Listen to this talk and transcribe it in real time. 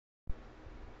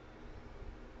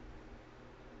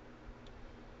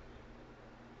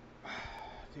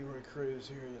Leroy Cruz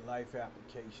here, your life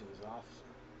applications officer.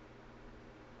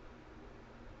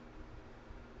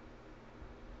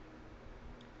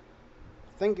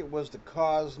 I think it was the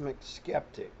Cosmic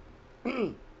Skeptic.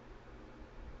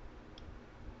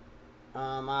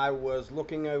 I was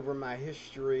looking over my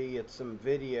history at some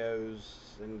videos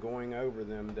and going over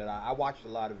them that I watched a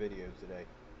lot of videos today.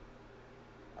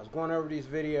 I was going over these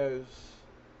videos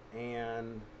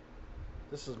and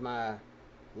this is my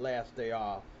last day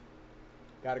off.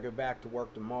 Got to go back to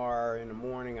work tomorrow. In the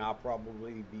morning I'll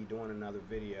probably be doing another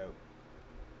video.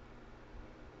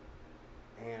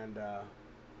 And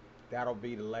that'll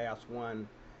be the last one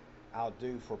I'll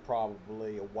do for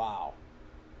probably a while.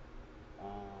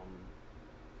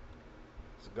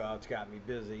 So God's got me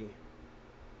busy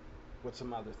with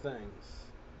some other things.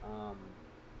 Um,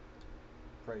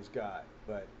 Praise God.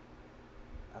 But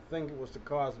I think it was the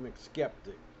Cosmic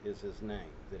Skeptic is his name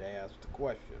that asked the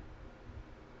question.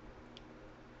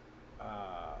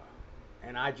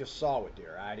 And I just saw it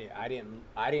there. I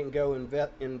didn't go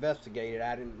investigate it.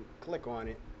 I didn't click on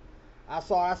it. I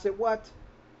saw. I said, "What?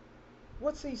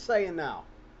 What's he saying now?"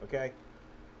 Okay.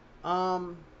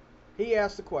 Um, he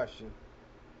asked the question: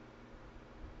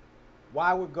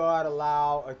 why would God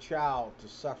allow a child to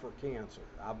suffer cancer?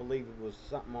 I believe it was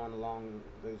something on along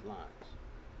those lines.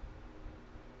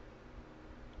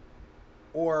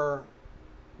 Or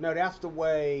no, that's the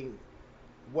way.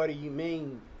 What do you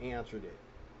mean? Answered it.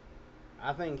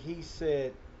 I think he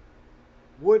said,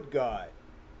 "Would God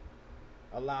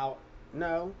allow?"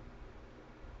 No,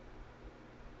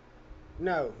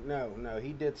 no.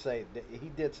 He did say it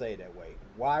that way.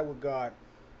 Why would God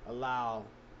allow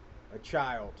a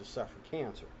child to suffer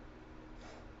cancer?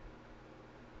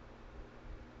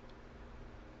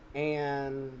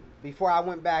 And before I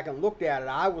went back and looked at it,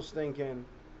 I was thinking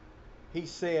he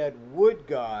said, "Would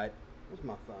God?" Where's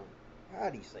my phone? How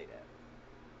did he say that?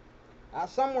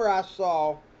 Somewhere I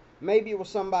saw, maybe it was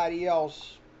somebody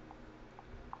else,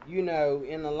 in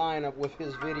the lineup with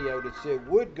his video that said,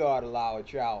 "Would God allow a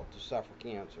child to suffer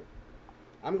cancer?"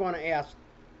 I'm going to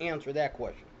answer that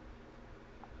question.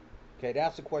 Okay,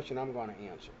 that's the question I'm going to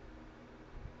answer.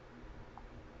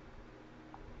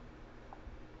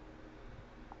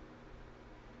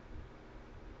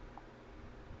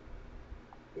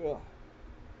 Yeah.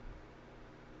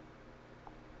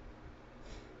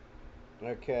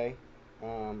 Okay.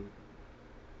 Um,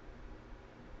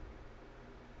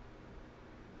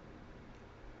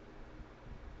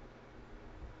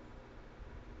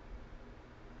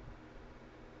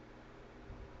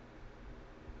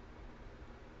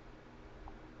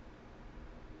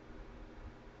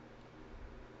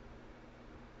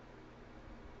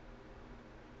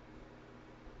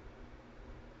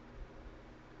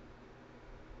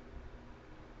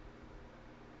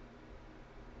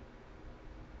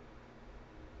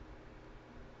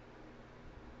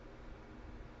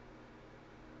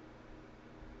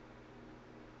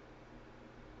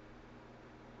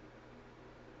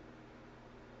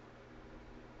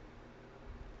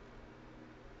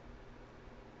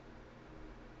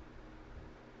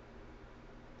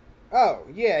 oh,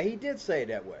 yeah, he did say it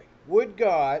that way. Would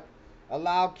God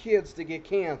allow kids to get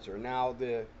cancer? Now,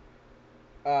 the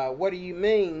what do you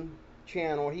mean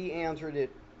channel, he answered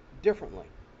it differently.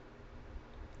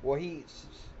 Well, he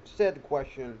said the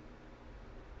question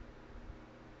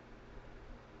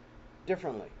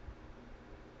differently.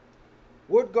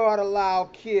 Would God allow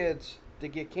kids to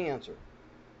get cancer?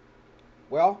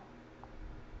 Well,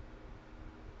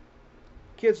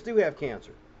 kids do have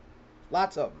cancer.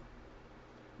 Lots of them.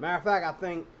 Matter of fact, I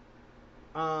think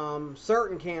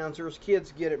certain cancers,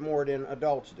 kids get it more than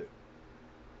adults do.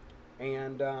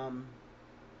 And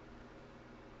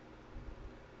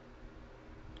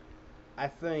I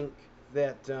think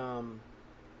that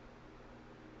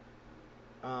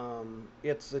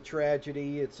it's a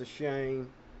tragedy, it's a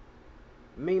shame.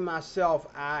 Me, myself,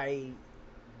 I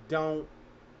don't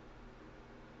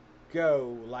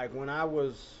go. Like when I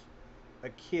was a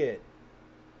kid,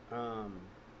 um,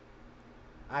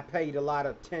 I paid a lot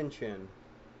of attention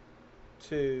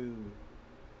to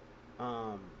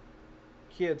um,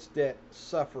 kids that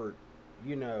suffered,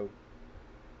 you know,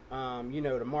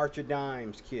 the March of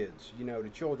Dimes kids, the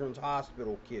Children's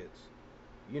Hospital kids,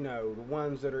 the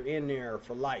ones that are in there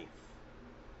for life.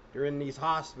 They're in these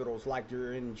hospitals like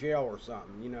they're in jail or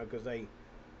something, because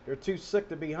they're too sick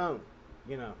to be home,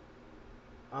 you know.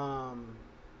 Um,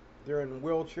 they're in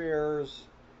wheelchairs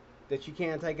that you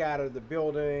can't take out of the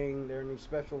building. They're in these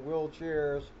special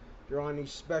wheelchairs. They're on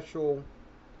these special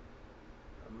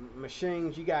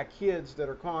machines. You got kids that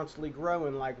are constantly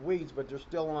growing like weeds, but they're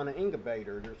still on an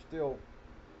incubator. They're still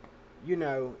you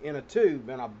know, in a tube,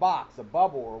 in a box, a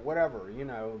bubble, or whatever, you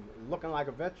know, looking like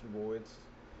a vegetable. It's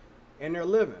and they're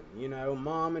living. You know,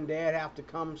 mom and dad have to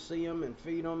come see them and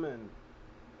feed them, and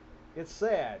it's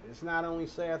sad. It's not only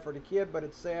sad for the kid, but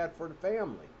it's sad for the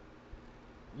family.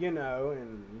 You know,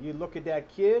 and you look at that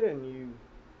kid and you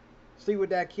see what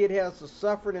that kid has to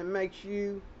suffer, and it makes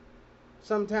you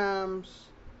sometimes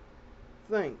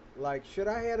think, like, should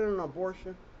I had an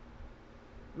abortion?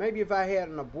 Maybe if I had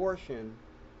an abortion,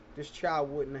 this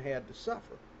child wouldn't have had to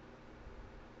suffer.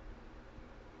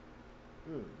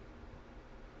 Hmm.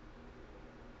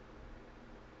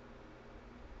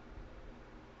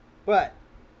 But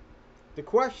the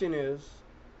question is,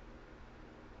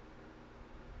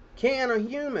 can a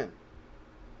human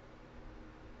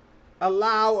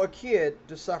allow a kid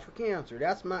to suffer cancer?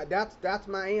 That's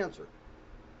my answer.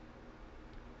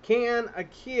 Can a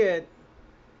kid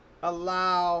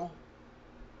allow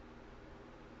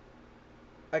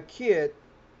a kid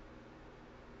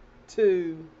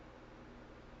to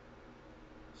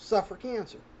suffer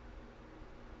cancer?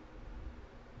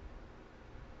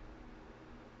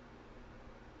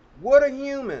 Would a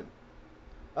human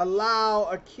allow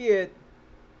a kid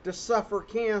to suffer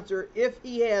cancer if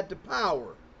he had the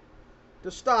power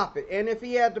to stop it? And if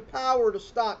he had the power to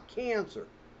stop cancer,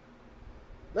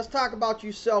 let's talk about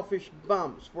you selfish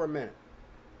bums for a minute.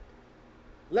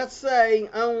 Let's say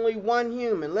only one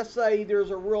human, let's say there's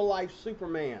a real life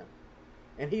Superman,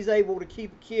 and he's able to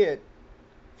keep a kid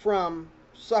from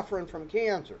suffering from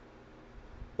cancer.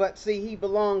 But see, he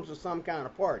belongs to some kind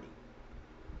of party.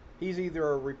 He's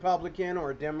either a Republican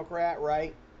or a Democrat,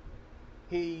 right?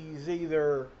 He's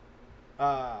either,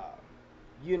 uh,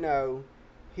 you know,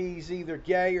 he's either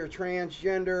gay or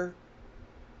transgender,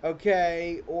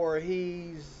 okay, or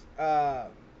he's,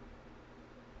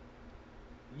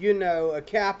 you know, a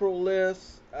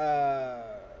capitalist,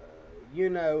 you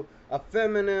know, a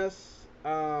feminist.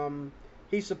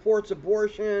 He supports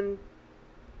abortion.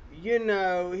 You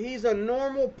know, he's a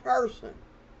normal person.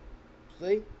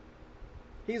 See?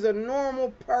 He's a normal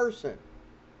person.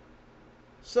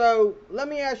 So let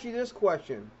me ask you this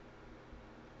question.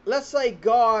 Let's say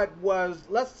God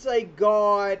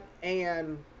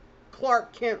and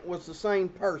Clark Kent was the same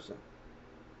person.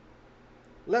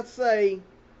 Let's say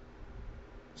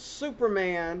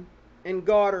Superman and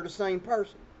God are the same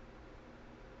person.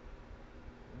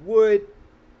 Would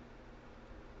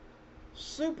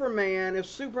Superman, if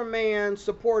Superman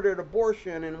supported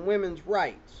abortion and women's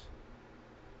rights,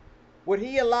 would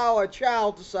he allow a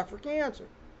child to suffer cancer?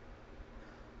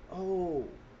 Oh,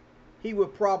 he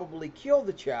would probably kill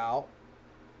the child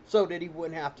so that he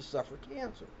wouldn't have to suffer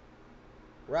cancer.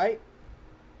 Right?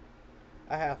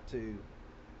 I have to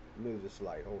move this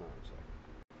light. Hold on a second.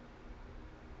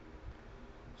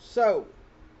 So,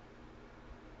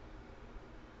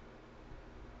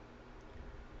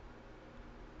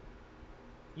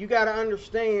 you got to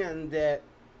understand that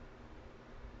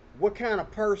what kind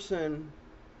of person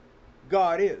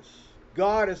God is.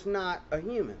 God is not a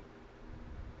human.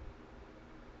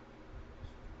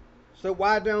 So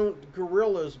why don't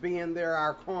gorillas, being they're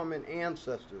our common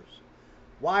ancestors,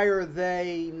 why are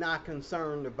they not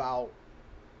concerned about,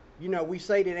 you know, we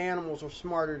say that animals are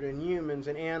smarter than humans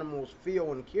and animals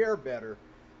feel and care better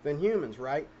than humans,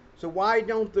 right? So why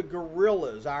don't the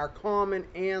gorillas, our common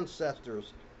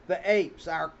ancestors, the apes,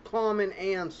 our common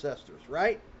ancestors,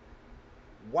 right?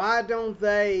 Why aren't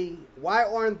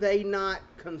they not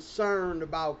concerned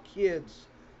about kids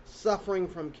suffering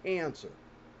from cancer?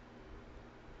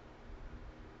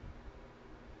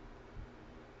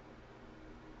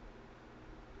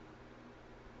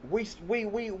 We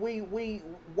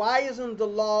why isn't the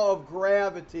law of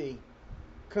gravity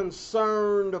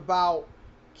concerned about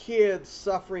kids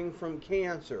suffering from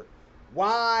cancer?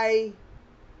 Why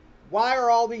why are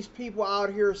all these people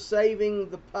out here saving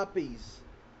the puppies,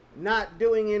 not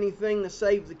doing anything to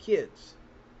save the kids?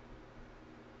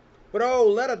 But oh,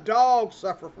 let a dog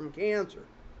suffer from cancer.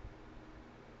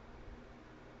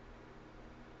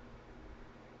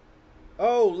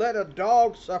 Oh, let a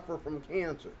dog suffer from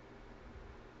cancer.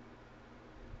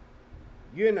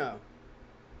 You know.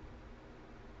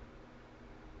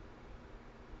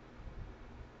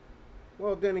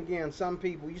 Well, then again, some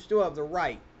people, you still have the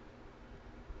right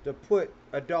to put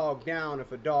a dog down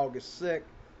if a dog is sick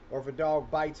or if a dog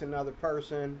bites another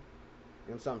person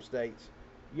in some states.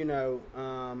 You know,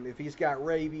 if he's got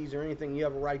rabies or anything, you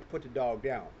have a right to put the dog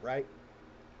down, right?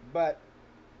 But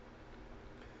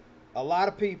a lot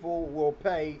of people will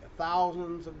pay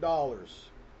thousands of dollars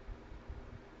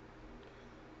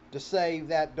to save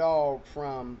that dog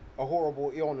from a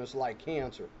horrible illness like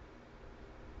cancer.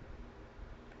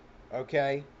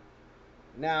 Okay?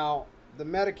 Now, the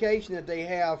medication that they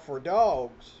have for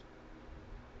dogs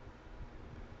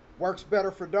works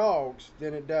better for dogs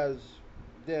than it does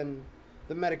than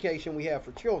the medication we have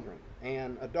for children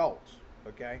and adults.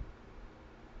 Okay,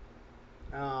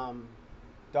 um,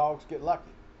 dogs get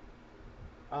lucky.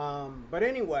 But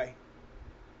anyway,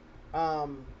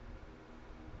 um,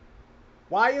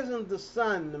 why isn't the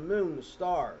sun, the moon, the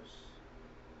stars?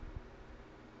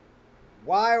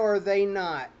 Why are they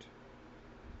not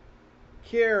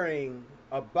caring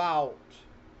about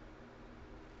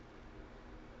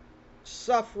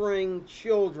suffering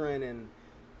children and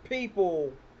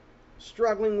people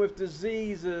struggling with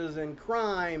diseases and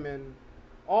crime and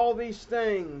all these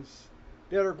things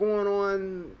that are going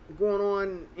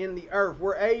on in the earth?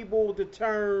 We're able to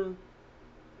turn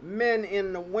men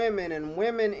into women and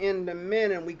women into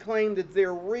men, and we claim that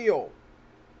they're real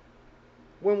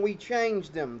when we change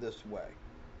them this way.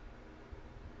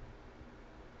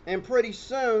 And pretty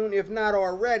soon, if not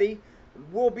already,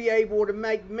 we'll be able to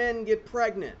make men get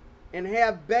pregnant and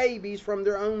have babies from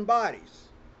their own bodies.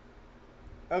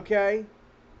 Okay?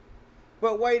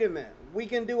 But wait a minute. We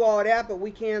can do all that, but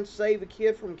we can't save a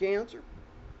kid from cancer?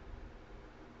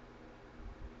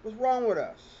 What's wrong with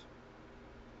us?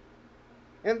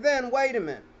 And then, wait a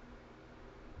minute.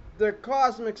 The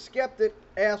cosmic skeptic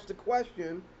asked the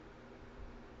question,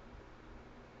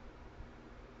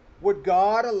 would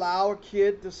God allow a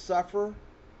kid to suffer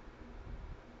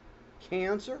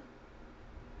cancer?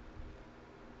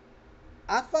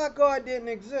 I thought God didn't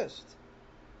exist.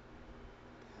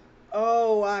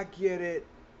 Oh, I get it.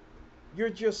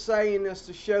 You're just saying this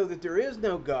to show that there is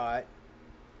no God,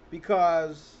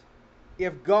 because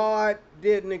if God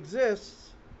didn't exist,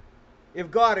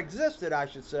 if God existed, I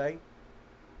should say,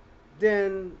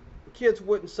 then kids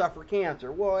wouldn't suffer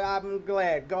cancer. Well, I'm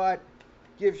glad God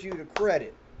gives you the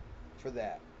credit for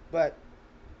that. But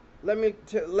let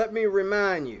me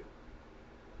remind you,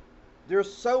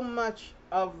 there's so much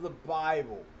of the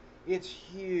Bible. It's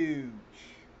huge.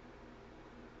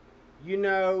 You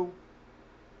know,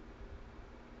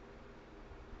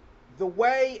 the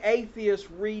way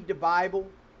atheists read the Bible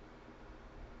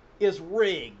is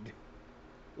rigged.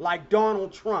 Like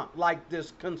Donald Trump, like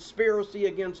this conspiracy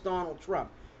against Donald Trump.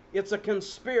 It's a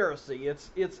conspiracy.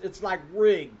 It's like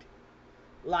rigged.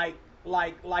 Like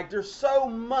there's so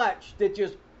much that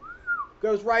just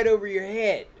goes right over your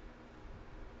head.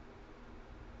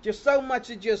 Just so much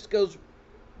that just goes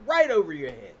right over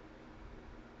your head.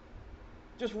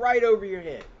 Just right over your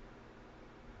head.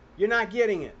 You're not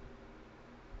getting it.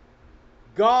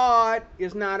 God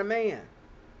is not a man.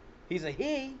 He's a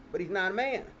he, but he's not a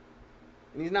man.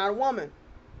 And he's not a woman.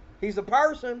 He's a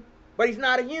person, but he's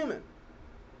not a human.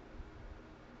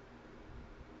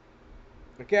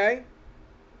 Okay?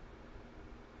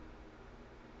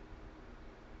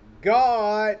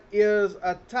 God is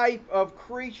a type of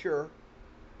creature,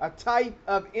 a type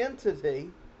of entity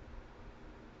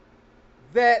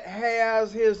that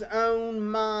has his own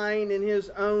mind and his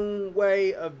own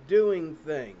way of doing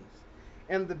things.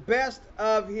 And the best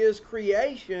of his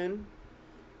creation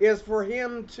is for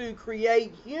him to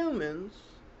create humans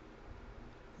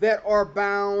that are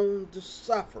bound to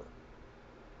suffer.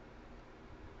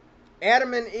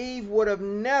 Adam and Eve would have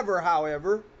never,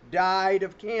 however, died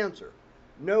of cancer.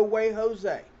 No way,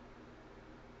 Jose.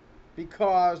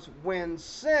 Because when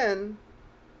sin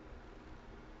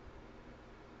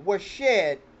was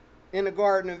shed in the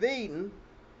Garden of Eden,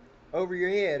 over your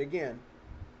head again,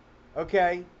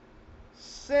 okay,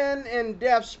 sin and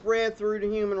death spread through the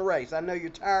human race. I know you're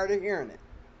tired of hearing it,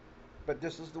 but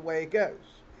this is the way it goes.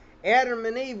 Adam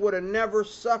and Eve would have never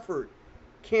suffered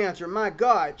cancer. My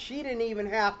God, she didn't even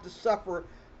have to suffer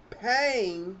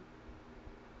pain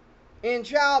in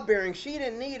childbearing. She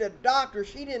didn't need a doctor.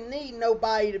 She didn't need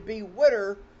nobody to be with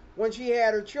her when she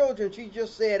had her children. She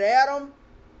just said, Adam,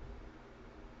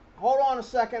 hold on a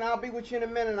second, I'll be with you in a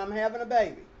minute, I'm having a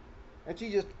baby. And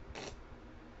she just,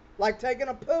 like taking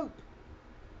a poop.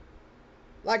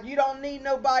 Like you don't need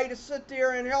nobody to sit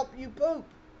there and help you poop.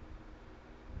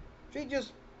 She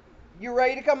just, you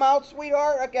ready to come out,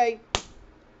 sweetheart? Okay.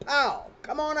 Pow.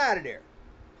 Come on out of there.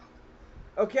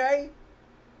 Okay?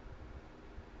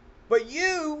 But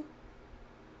you,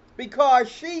 because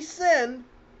she sinned,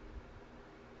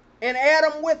 and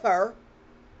Adam with her,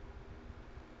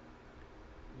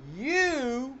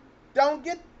 you don't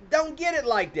get it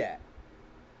like that.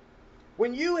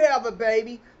 When you have a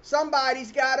baby,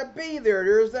 somebody's got to be there.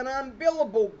 There's an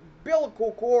umbilical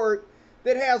cord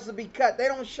that has to be cut. They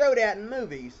don't show that in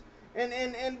movies. And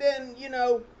then, you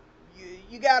know,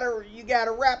 you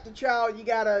gotta wrap the child. You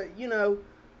gotta, you know,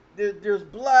 there's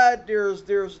blood. There's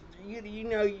you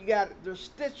know you got there's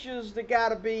stitches that got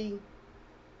to be.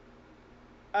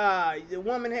 The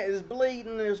woman is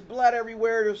bleeding. There's blood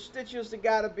everywhere. There's stitches that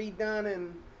got to be done,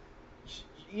 and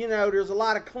you know there's a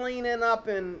lot of cleaning up,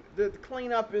 and the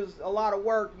cleanup is a lot of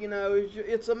work. You know,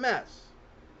 it's a mess.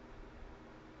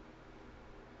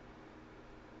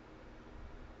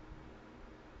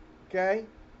 Okay,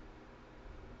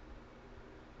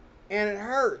 and it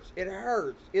hurts. It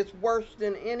hurts. It's worse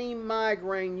than any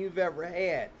migraine you've ever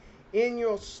had. In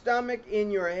your stomach,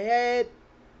 in your head,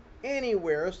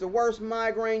 anywhere. It's the worst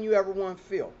migraine you ever want to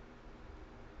feel.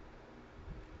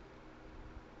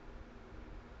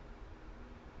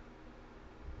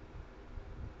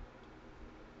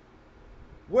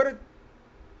 Would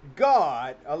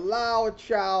God allow a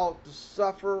child to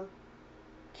suffer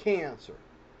cancer?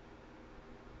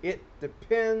 It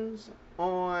depends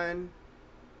on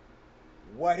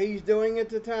what he's doing at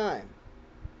the time.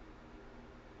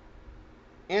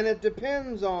 And it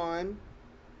depends on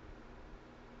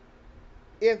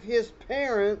if his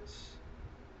parents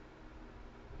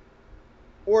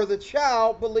or the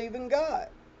child believe in God.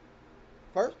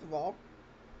 First of all,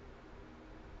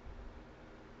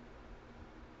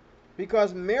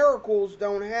 because miracles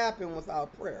don't happen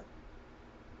without prayer.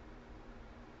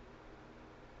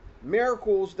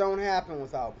 Miracles don't happen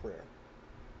without prayer.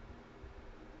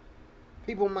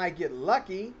 People might get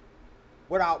lucky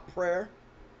without prayer,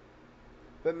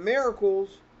 but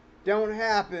miracles don't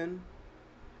happen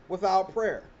without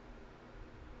prayer.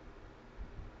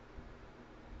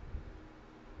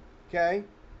 Okay?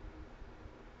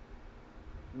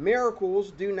 Miracles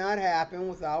do not happen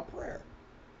without prayer.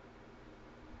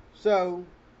 So,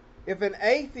 if an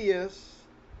atheist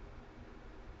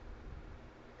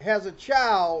has a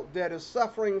child that is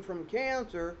suffering from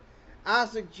cancer, I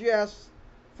suggest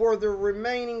for the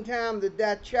remaining time that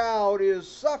that child is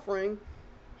suffering,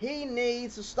 he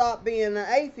needs to stop being an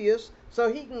atheist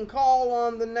so he can call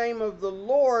on the name of the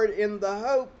Lord in the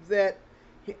hope that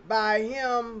by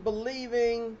him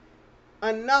believing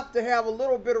enough to have a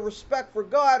little bit of respect for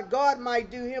God, God might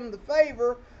do him the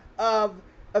favor of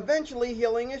eventually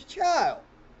healing his child.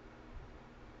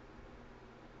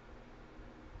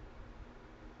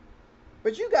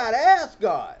 But you got to ask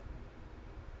God.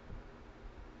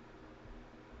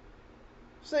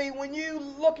 See, when you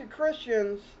look at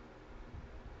Christians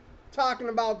talking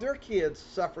about their kids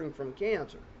suffering from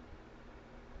cancer,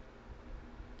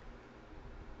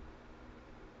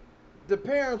 the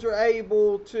parents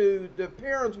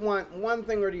want one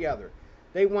thing or the other.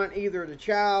 They want either the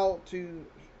child to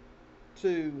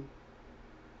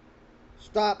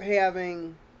stop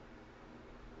having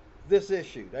this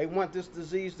issue. They want this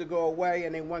disease to go away,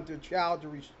 and they want their child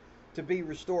to be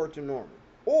restored to normal.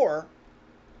 Or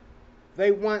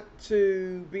they want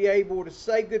to be able to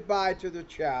say goodbye to their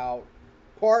child,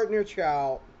 pardon their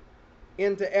child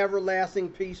into everlasting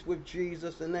peace with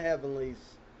Jesus in the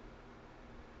heavenlies,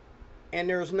 and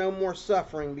there's no more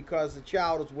suffering because the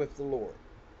child is with the Lord.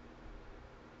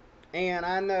 And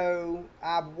I know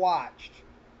I've watched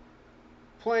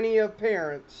plenty of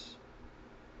parents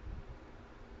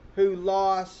who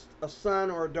lost a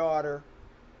son or a daughter,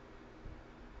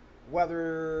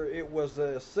 whether it was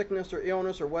a sickness or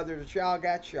illness, or whether the child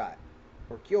got shot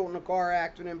or killed in a car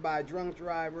accident by a drunk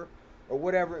driver, or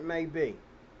whatever it may be.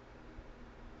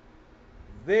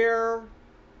 Their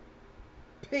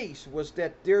peace was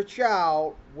that their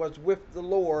child was with the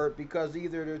Lord because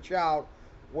either their child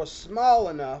was small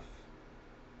enough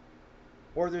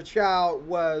or their child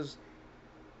was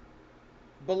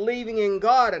believing in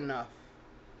God enough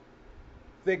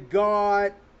that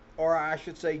God, or I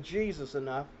should say Jesus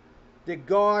enough, that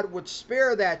God would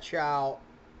spare that child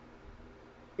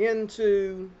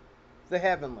into the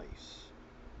heavenlies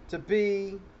to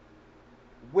be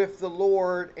with the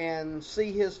Lord and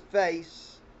see his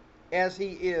face as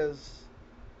he is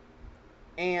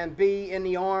and be in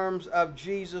the arms of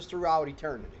Jesus throughout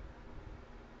eternity.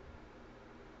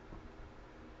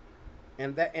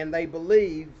 And they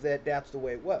believe that that's the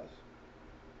way it was.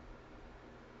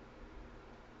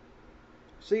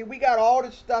 See, we got all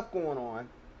this stuff going on,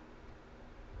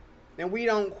 and we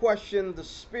don't question the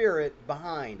spirit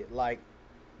behind it. Like,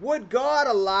 would God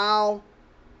allow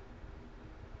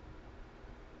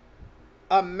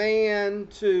a man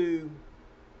to,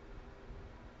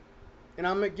 and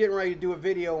I'm getting ready to do a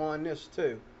video on this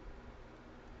too,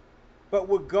 but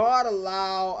would God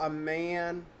allow a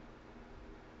man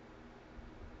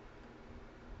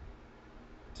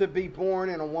to be born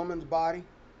in a woman's body?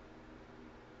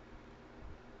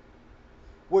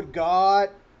 Would God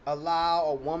allow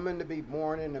a woman to be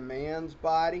born in a man's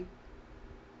body?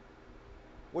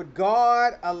 Would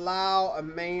God allow a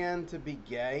man to be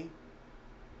gay?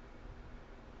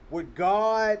 Would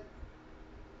God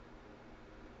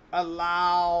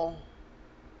allow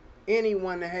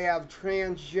anyone to have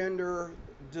transgender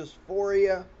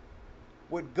dysphoria?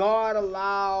 Would God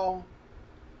allow,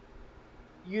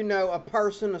 a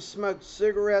person to smoke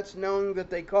cigarettes knowing that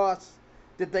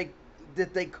that they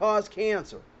they cause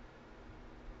cancer?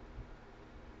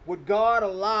 Would God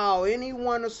allow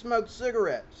anyone to smoke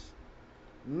cigarettes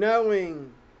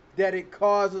knowing that it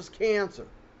causes cancer?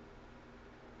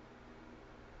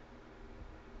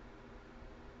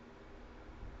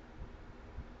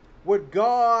 Would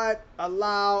God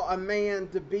allow a man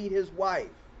to beat his wife?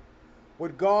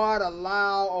 Would God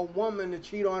allow a woman to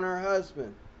cheat on her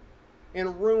husband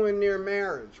and ruin their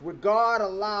marriage? Would God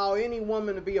allow any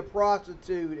woman to be a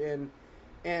prostitute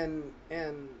and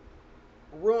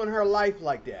ruin her life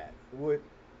like that? Would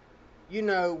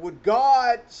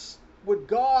God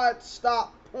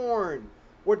stop porn?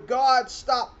 Would God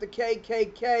stop the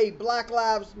KKK, Black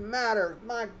Lives Matter?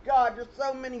 My God, there's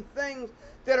so many things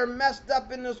that are messed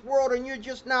up in this world, and you're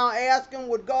just now asking,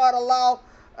 would God allow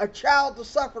a child to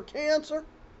suffer cancer?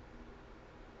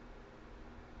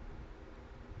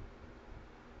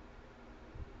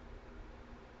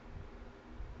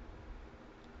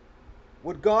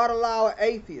 Would God allow an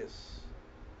atheist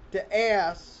to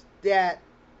ask that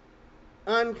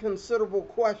unconsiderable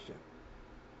question?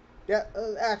 That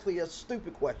actually a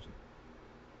stupid question.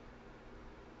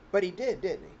 But he did,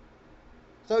 didn't he?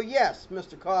 So yes,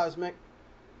 Mr. Cosmic,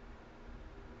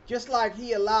 just like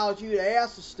he allows you to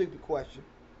ask a stupid question,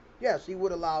 yes, he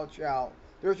would allow a child.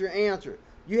 There's your answer.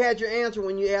 You had your answer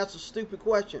when you asked a stupid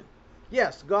question.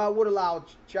 Yes, God would allow a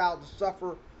child to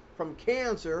suffer from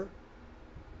cancer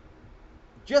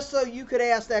just so you could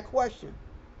ask that question.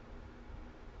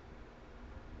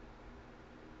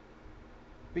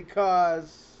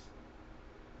 Because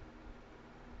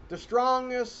the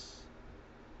strongest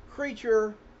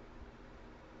creature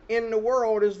in the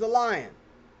world is the lion.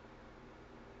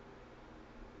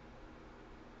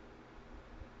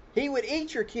 He would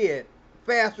eat your kid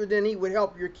faster than he would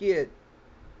help your kid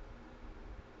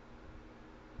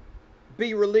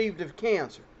be relieved of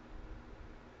cancer.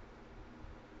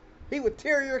 He would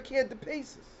tear your kid to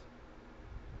pieces.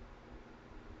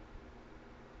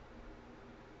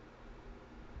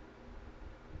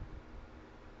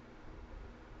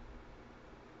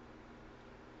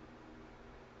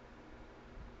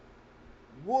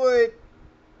 Would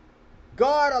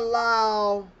God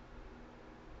allow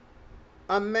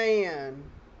a man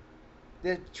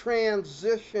that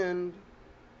transitioned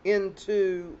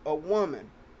into a woman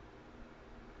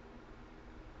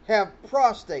have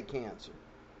prostate cancer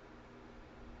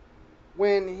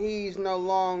when he's no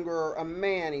longer a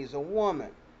man, he's a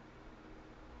woman?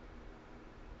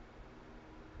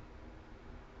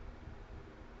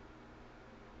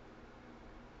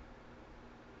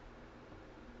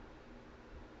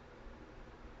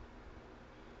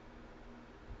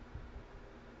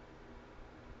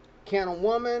 Can a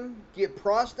woman get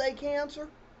prostate cancer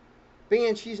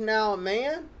being she's now a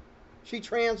man? She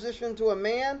transitioned to a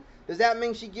man. Does that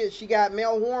mean she got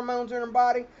male hormones in her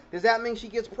body? Does that mean she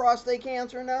gets prostate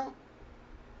cancer now?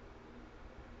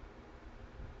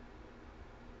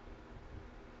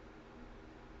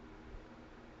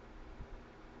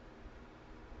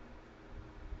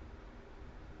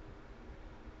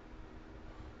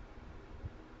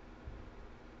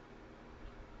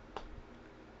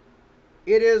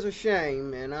 It is a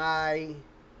shame, and I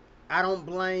don't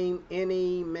blame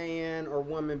any man or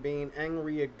woman being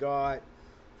angry at God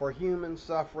for human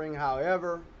suffering.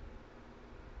 However,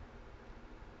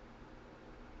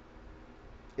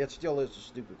 it still is a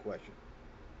stupid question.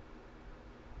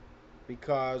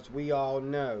 Because we all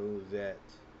know that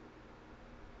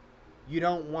you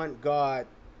don't want God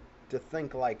to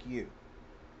think like you.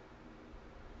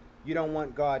 You don't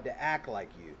want God to act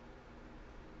like you.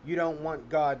 You don't want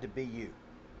God to be you.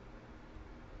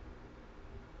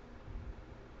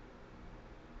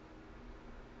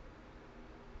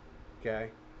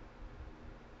 Okay?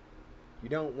 You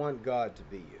don't want God to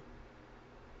be you.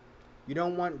 You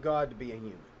don't want God to be a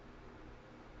human.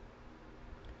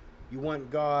 You want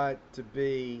God to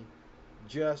be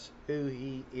just who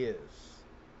He is.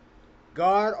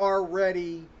 God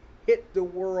already hit the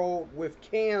world with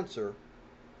cancer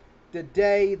the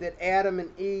day that Adam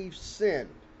and Eve sinned.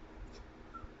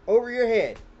 Over your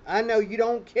head. I know you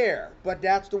don't care, but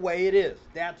that's the way it is.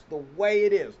 That's the way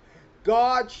it is.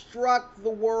 God struck the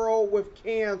world with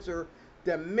cancer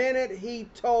the minute He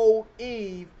told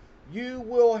Eve, you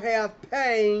will have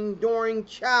pain during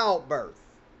childbirth.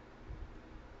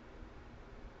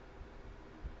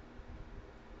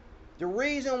 The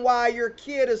reason why your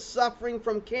kid is suffering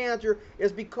from cancer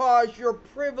is because your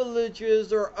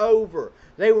privileges are over.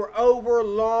 They were over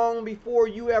long before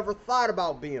you ever thought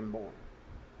about being born.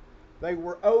 They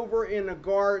were over in the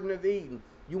Garden of Eden.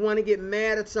 You want to get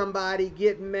mad at somebody,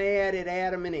 get mad at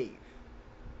Adam and Eve.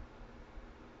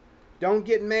 Don't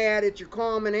get mad at your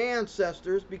common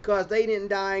ancestors because they didn't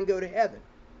die and go to heaven.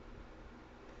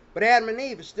 But Adam and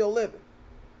Eve is still living.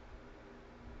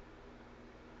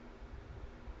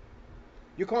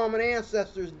 Your common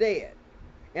ancestor's dead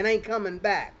and ain't coming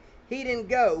back. He didn't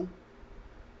go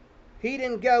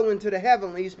into the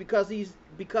heavenlies because he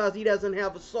doesn't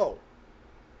have a soul.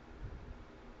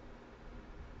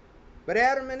 But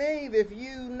Adam and Eve, if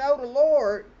you know the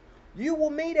Lord, you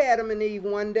will meet Adam and Eve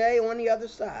one day on the other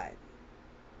side.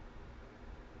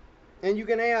 And you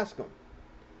can ask them,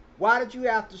 why did you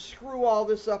have to screw all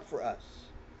this up for us?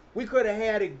 We could have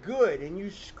had it good and you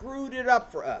screwed it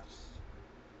up for us.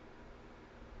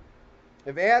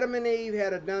 If Adam and Eve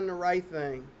had done the right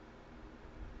thing,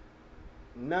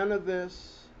 none of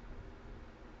this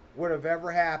would have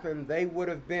ever happened. They would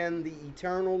have been the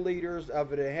eternal leaders of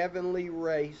the heavenly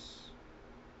race.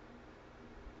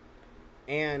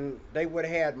 And they would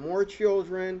have had more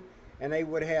children, and they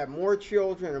would have had more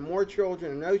children and more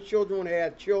children, and those children would have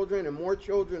had children and more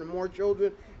children and more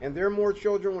children, and their more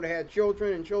children would have had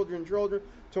children and children and children,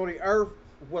 till the earth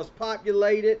was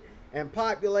populated and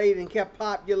populated and kept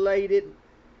populated,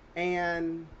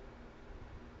 and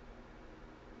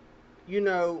you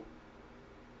know,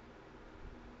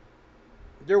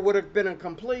 there would have been a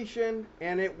completion,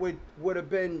 and it would have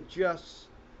been just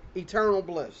eternal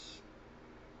bliss.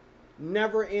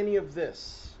 Never any of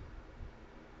this.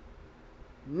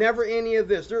 Never any of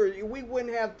this. We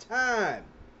wouldn't have time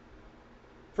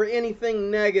for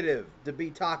anything negative to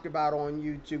be talked about on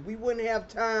YouTube. We wouldn't have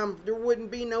time. There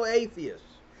wouldn't be no atheists.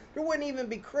 There wouldn't even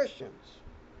be Christians.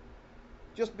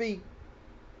 Just be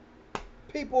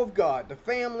people of God, the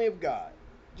family of God.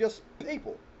 Just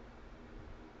people.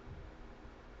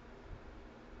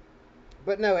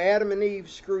 But no, Adam and Eve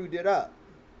screwed it up.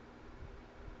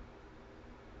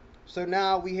 So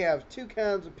now we have two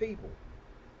kinds of people.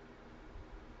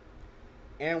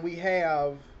 And we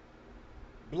have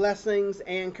blessings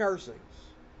and cursings.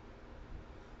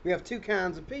 We have two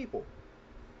kinds of people.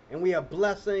 And we have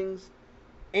blessings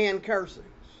and cursings.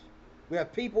 We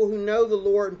have people who know the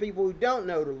Lord and people who don't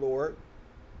know the Lord.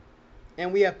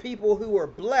 And we have people who are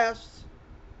blessed.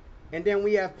 And then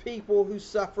we have people who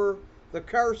suffer the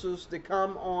curses that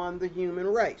come on the human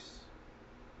race.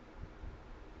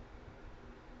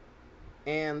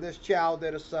 And this child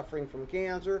that is suffering from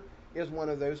cancer is one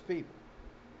of those people.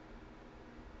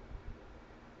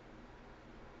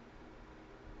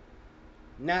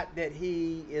 Not that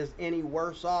he is any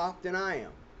worse off than I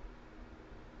am,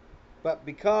 but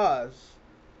because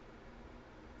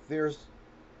there's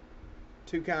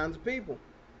two kinds of people.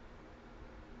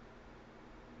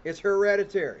 It's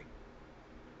hereditary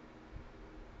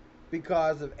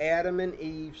because of Adam and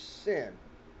Eve's sin.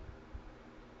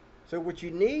 So what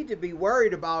you need to be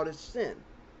worried about is sin.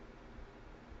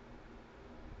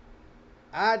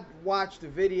 I watched a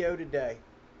video today.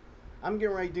 I'm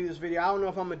getting ready to do this video. I don't know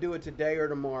if I'm going to do it today or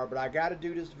tomorrow, but I got to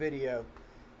do this video.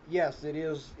 Yes,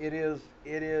 it's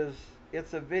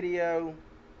a video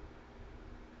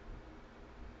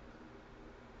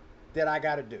that I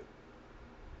got to do.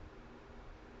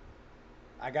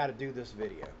 I got to do this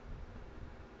video.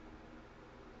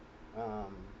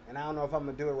 And I don't know if I'm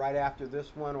going to do it right after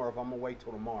this one or if I'm going to wait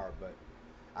till tomorrow, but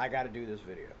I got to do this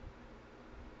video.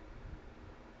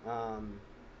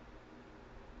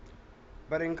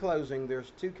 But in closing,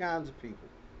 there's two kinds of people.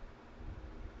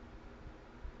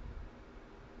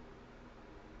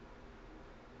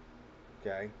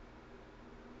 Okay?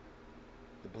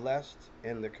 The blessed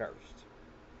and the cursed.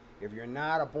 If you're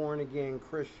not a born-again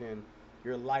Christian,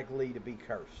 you're likely to be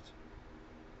cursed.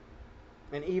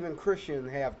 And even Christians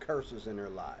have curses in their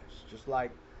lives. Just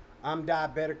like I'm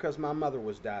diabetic because my mother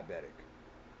was diabetic.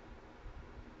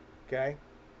 Okay?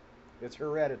 It's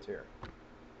hereditary.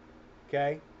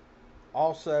 Okay?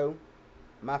 Also,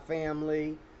 my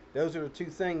family, those are the two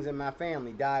things in my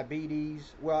family.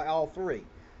 Diabetes, well, all three.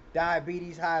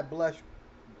 Diabetes, high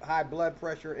blood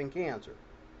pressure, and cancer.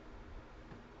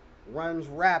 Runs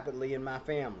rapidly in my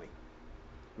family.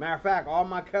 Matter of fact, all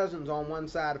my cousins on one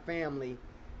side of the family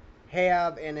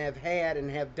have and have had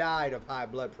and have died of high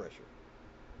blood pressure.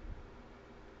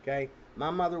 Okay? My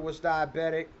mother was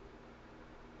diabetic,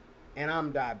 and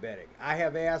I'm diabetic. I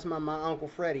have asthma. My Uncle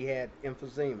Freddie had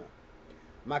emphysema.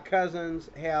 My cousins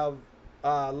have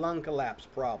lung collapse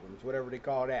problems, whatever they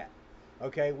call that.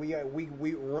 Okay?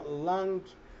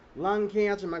 Lung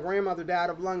cancer. My grandmother died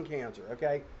of lung cancer.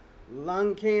 Okay,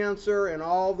 lung cancer and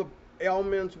all the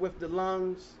ailments with the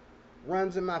lungs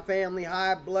runs in my family.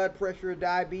 High blood pressure,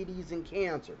 diabetes, and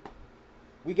cancer.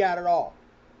 We got it all.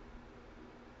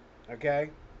 Okay.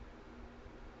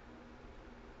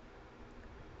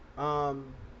 Um,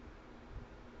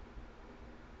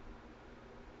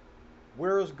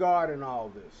 where is God in all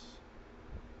this?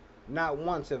 Not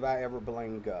once have I ever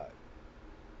blamed God.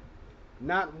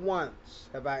 Not once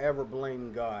have I ever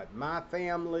blamed God. My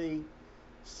family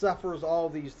suffers all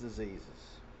these diseases.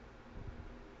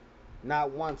 Not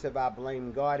once have I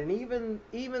blamed God. And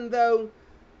even though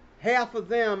half of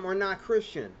them are not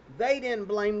Christian, they didn't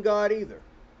blame God either.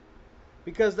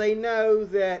 Because they know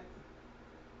that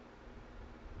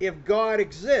if God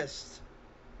exists,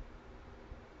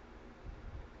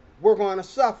 we're going to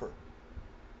suffer.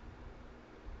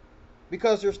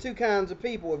 Because there's two kinds of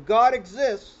people. If God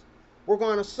exists, we're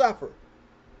going to suffer.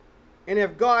 And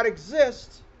if God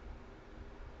exists,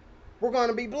 we're going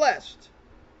to be blessed.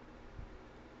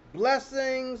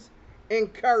 Blessings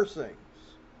and cursings.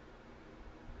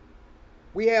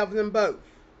 We have them both.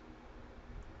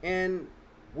 And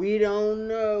we don't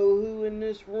know who in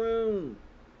this room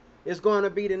is going to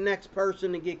be the next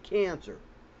person to get cancer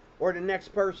or the next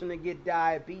person to get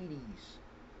diabetes.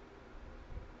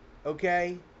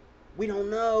 Okay? We don't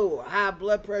know. High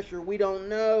blood pressure, we don't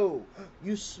know.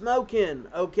 You smoking,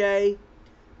 okay?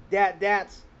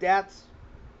 That's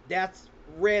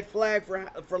red flag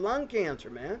for lung cancer,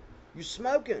 man. You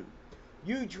smoking.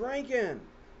 You drinking.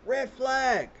 Red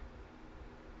flag.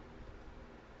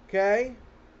 Okay?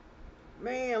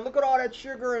 Man, look at all that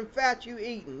sugar and fat you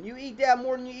eating. You eat that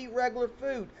more than you eat regular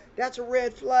food. That's a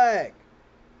red flag.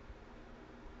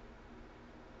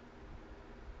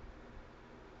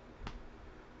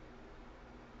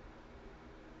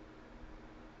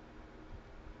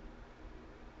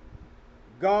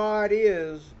 God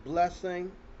is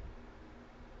blessing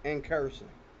and cursing.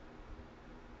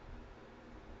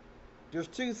 There's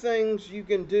two things you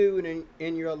can do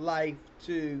in your life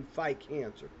to fight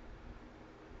cancer.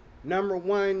 Number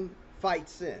one, fight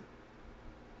sin.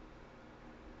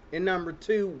 And number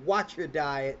two, watch your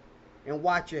diet and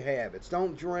watch your habits.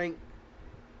 Don't drink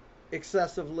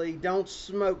excessively. Don't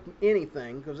smoke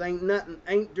anything, because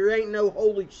there ain't no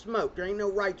holy smoke. There ain't no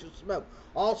righteous smoke.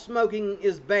 All smoking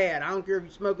is bad. I don't care if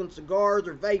you're smoking cigars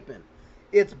or vaping.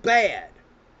 It's bad.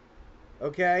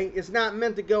 Okay? It's not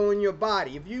meant to go in your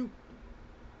body. If you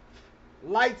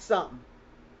light something,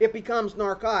 it becomes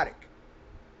narcotic.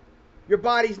 Your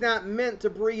body's not meant to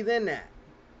breathe in that.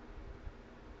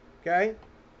 Okay?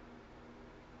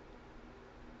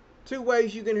 Two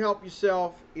ways you can help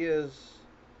yourself is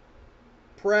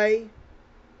pray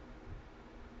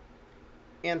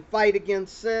and fight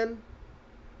against sin,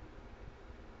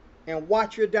 and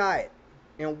watch your diet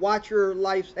and watch your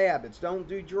life's habits. Don't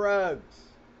do drugs.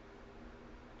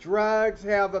 Drugs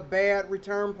have a bad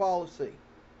return policy.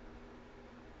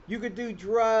 You could do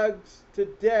drugs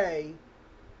today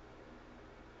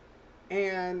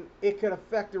and it could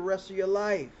affect the rest of your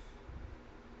life.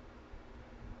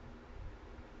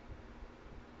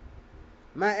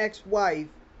 My ex-wife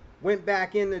went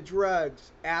back into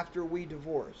drugs after we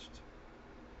divorced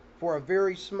for a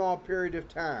very small period of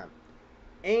time.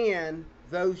 And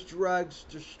those drugs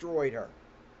destroyed her.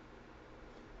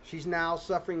 She's now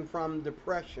suffering from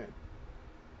depression.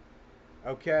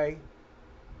 Okay?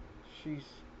 She's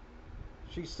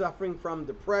suffering from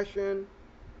depression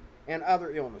and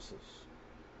other illnesses.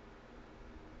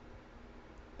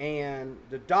 And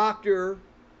the doctor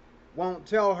won't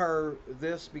tell her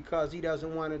this because he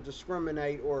doesn't want to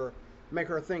discriminate or make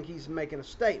her think he's making a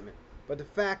statement. But the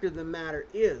fact of the matter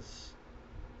is,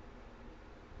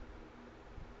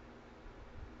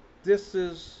 this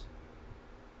is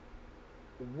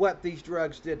what these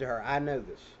drugs did to her. I know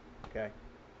this, okay?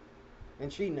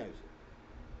 And she knows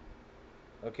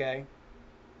it, okay?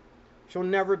 She'll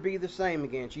never be the same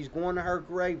again. She's going to her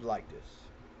grave like this.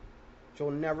 She'll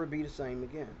never be the same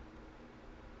again.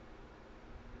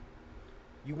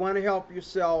 You want to help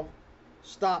yourself,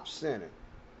 stop sinning.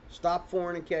 Stop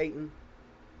fornicating,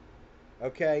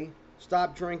 okay?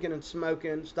 Stop drinking and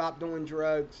smoking. Stop doing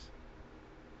drugs.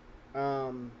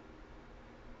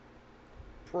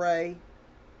 Pray.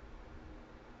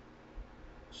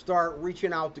 Start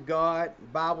reaching out to God. The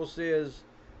Bible says,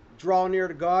 draw near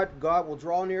to God, God will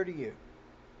draw near to you.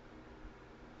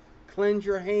 Cleanse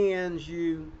your hands,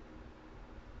 you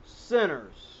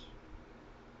sinners.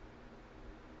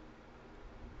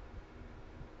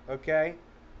 Okay?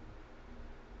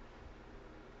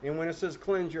 And when it says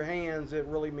cleanse your hands, it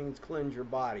really means cleanse your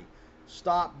body.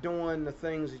 Stop doing the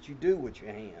things that you do with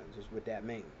your hands, is what that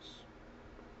means.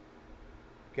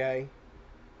 Okay?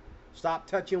 Stop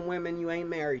touching women you ain't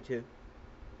married to.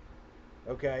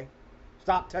 Okay?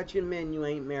 Stop touching men you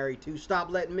ain't married to. Stop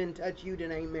letting men touch you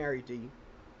that ain't married to you.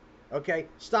 Okay?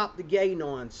 Stop the gay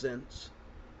nonsense.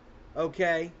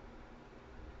 Okay?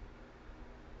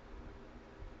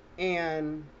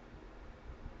 And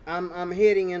I'm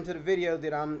heading into the video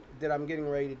that I'm getting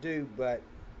ready to do, but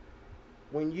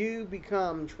when you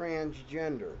become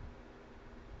transgender,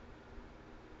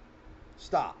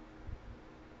 stop.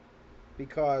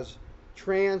 Because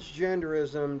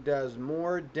transgenderism does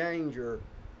more danger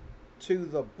to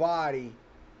the body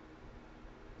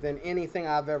than anything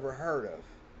I've ever heard of.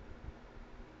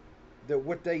 That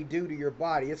what they do to your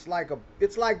body, it's like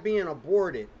being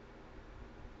aborted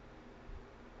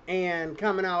and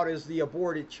coming out as the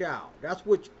aborted child. That's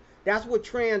what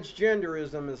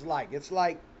transgenderism is like. It's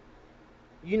like,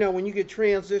 when you get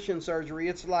transition surgery,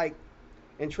 it's like,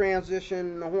 and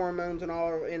transition, the hormones and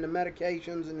all, and the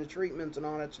medications and the treatments and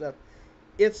all that stuff.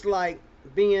 It's like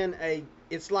being an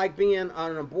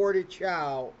aborted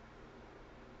child,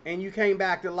 and you came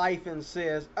back to life and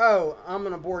says, "Oh, I'm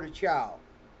an aborted child,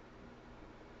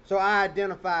 so I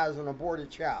identify as an aborted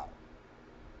child."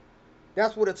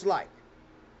 That's what it's like,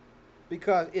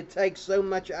 because it takes so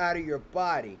much out of your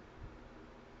body.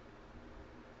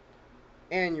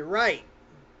 And you're right.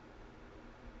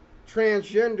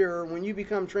 Transgender, when you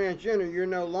become transgender, you're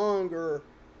no longer,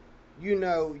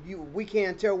 we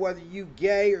can't tell whether you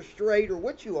gay or straight or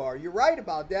what you are. You're right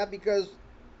about that, because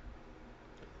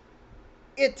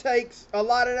it takes a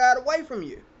lot of that away from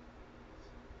you.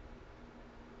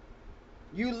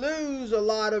 You lose a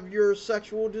lot of your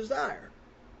sexual desire.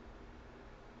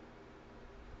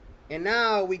 And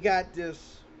now we got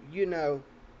this,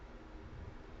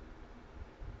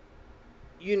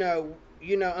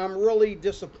 I'm really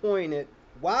disappointed.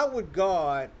 Why would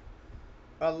God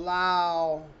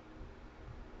allow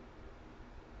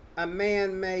a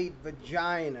man-made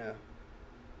vagina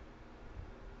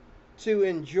to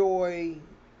enjoy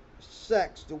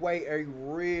sex the way a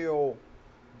real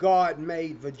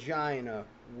God-made vagina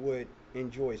would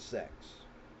enjoy sex?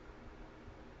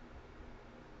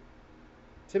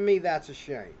 To me, that's a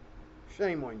shame.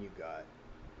 Shame on you, God.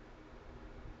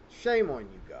 Shame on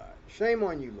you, God. Shame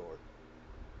on you, Lord.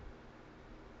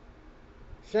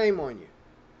 Shame on you.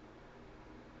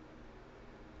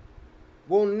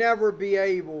 We'll never be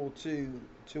able to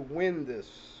win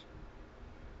this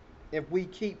if we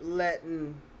keep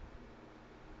letting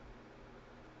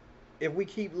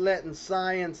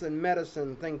science and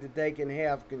medicine think that they can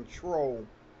have control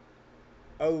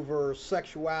over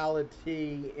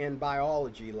sexuality and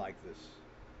biology like this.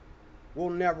 We'll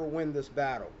never win this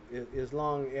battle as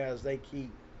long as they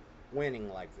keep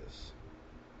winning like this.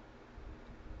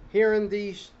 Hearing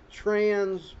these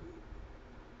trans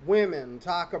women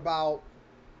talk about,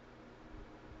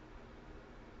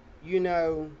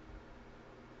 then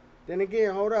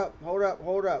again, hold up.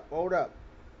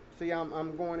 See,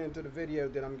 I'm going into the video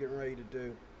that I'm getting ready to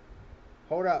do.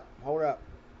 Hold up.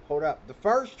 The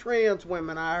first trans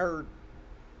woman I heard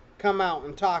come out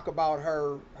and talk about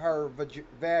her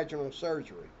vaginal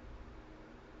surgery,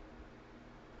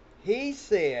 he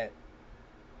said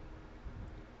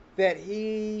that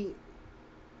he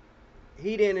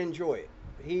didn't enjoy it.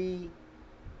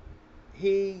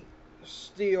 He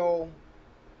still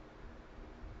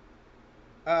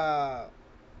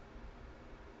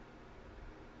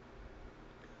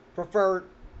preferred,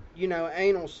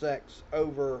 anal sex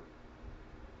over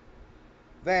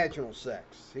vaginal sex.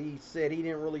 He said he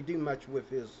didn't really do much with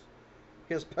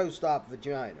his post-op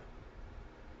vagina.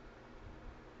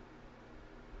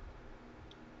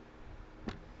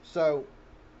 So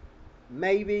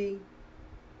maybe,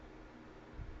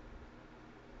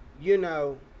 in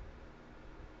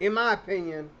my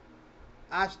opinion,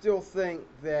 I still think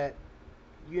that,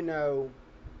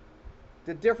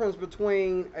 the difference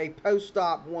between a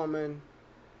post-op woman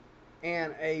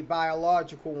and a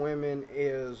biological woman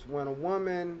is when a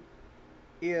woman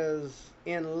is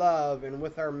in love and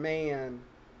with her man,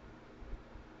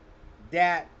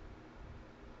 that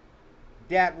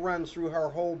runs through her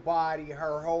whole body,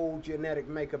 her whole genetic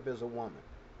makeup as a woman.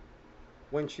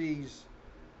 When she's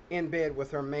in bed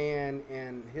with her man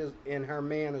and her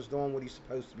man is doing what he's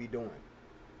supposed to be doing.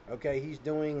 Okay, he's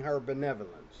doing her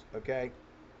benevolence, okay?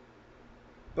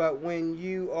 But when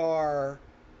you are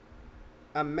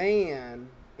a man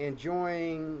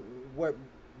enjoying what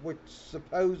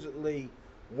supposedly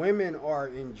women are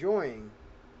enjoying,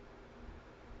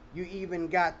 you even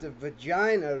got the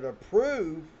vagina to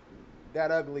prove,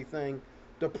 that ugly thing,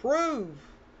 to prove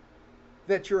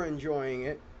that you're enjoying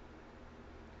it.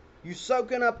 You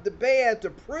soaking up the bed to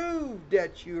prove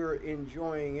that you're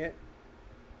enjoying it.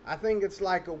 I think it's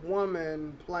like a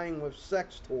woman playing with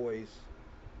sex toys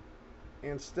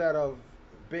instead of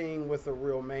being with a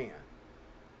real man.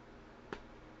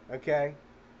 Okay?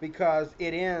 Because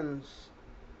it ends,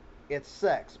 it's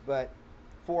sex. But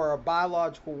for a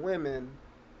biological woman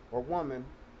or woman,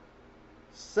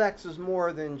 sex is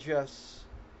more than just,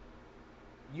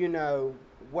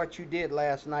 what you did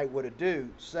last night with a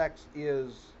dude. Sex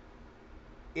is,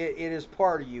 it is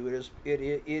part of you. It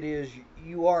is,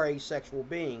 you are a sexual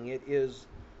being. It is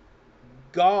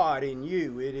God in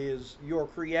you. It is your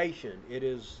creation. It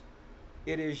is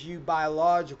you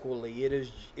biologically. It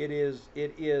is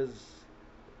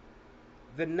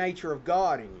the nature of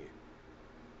God in you.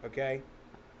 Okay?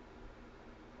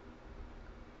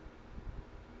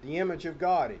 The image of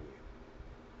God in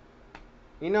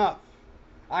you. Enough.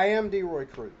 I am DeRoy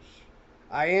Cruz.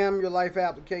 I am your life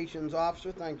applications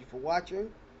officer. Thank you for watching.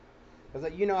 Because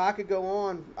I could go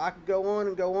on. I could go on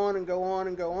and go on and go on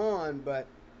and go on, but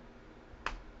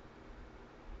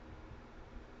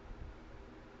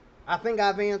I think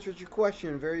I've answered your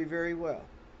question very, very well.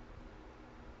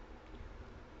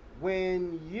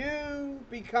 When you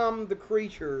become the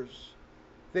creatures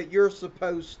that you're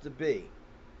supposed to be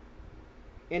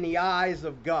in the eyes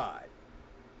of God,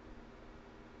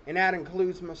 and that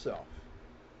includes myself,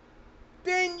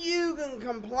 then you can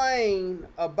complain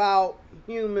about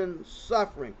human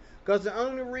suffering. Because the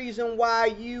only reason why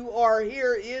you are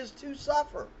here is to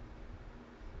suffer.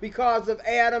 Because of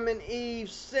Adam and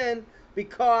Eve's sin,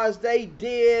 because they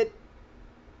did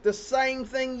the same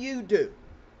thing you do.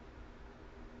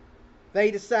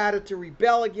 They decided to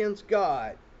rebel against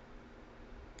God.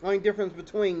 The only difference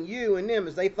between you and them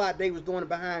is they thought they was doing it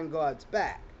behind God's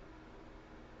back.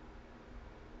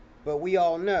 But we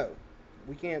all know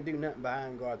we can't do nothing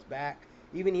behind God's back.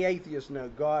 Even the atheists know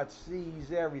God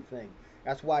sees everything.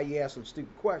 That's why you ask some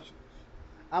stupid questions.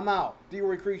 I'm out.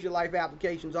 DeRoy Cruz, your life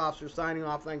applications officer, signing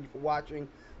off. Thank you for watching.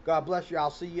 God bless you.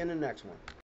 I'll see you in the next one.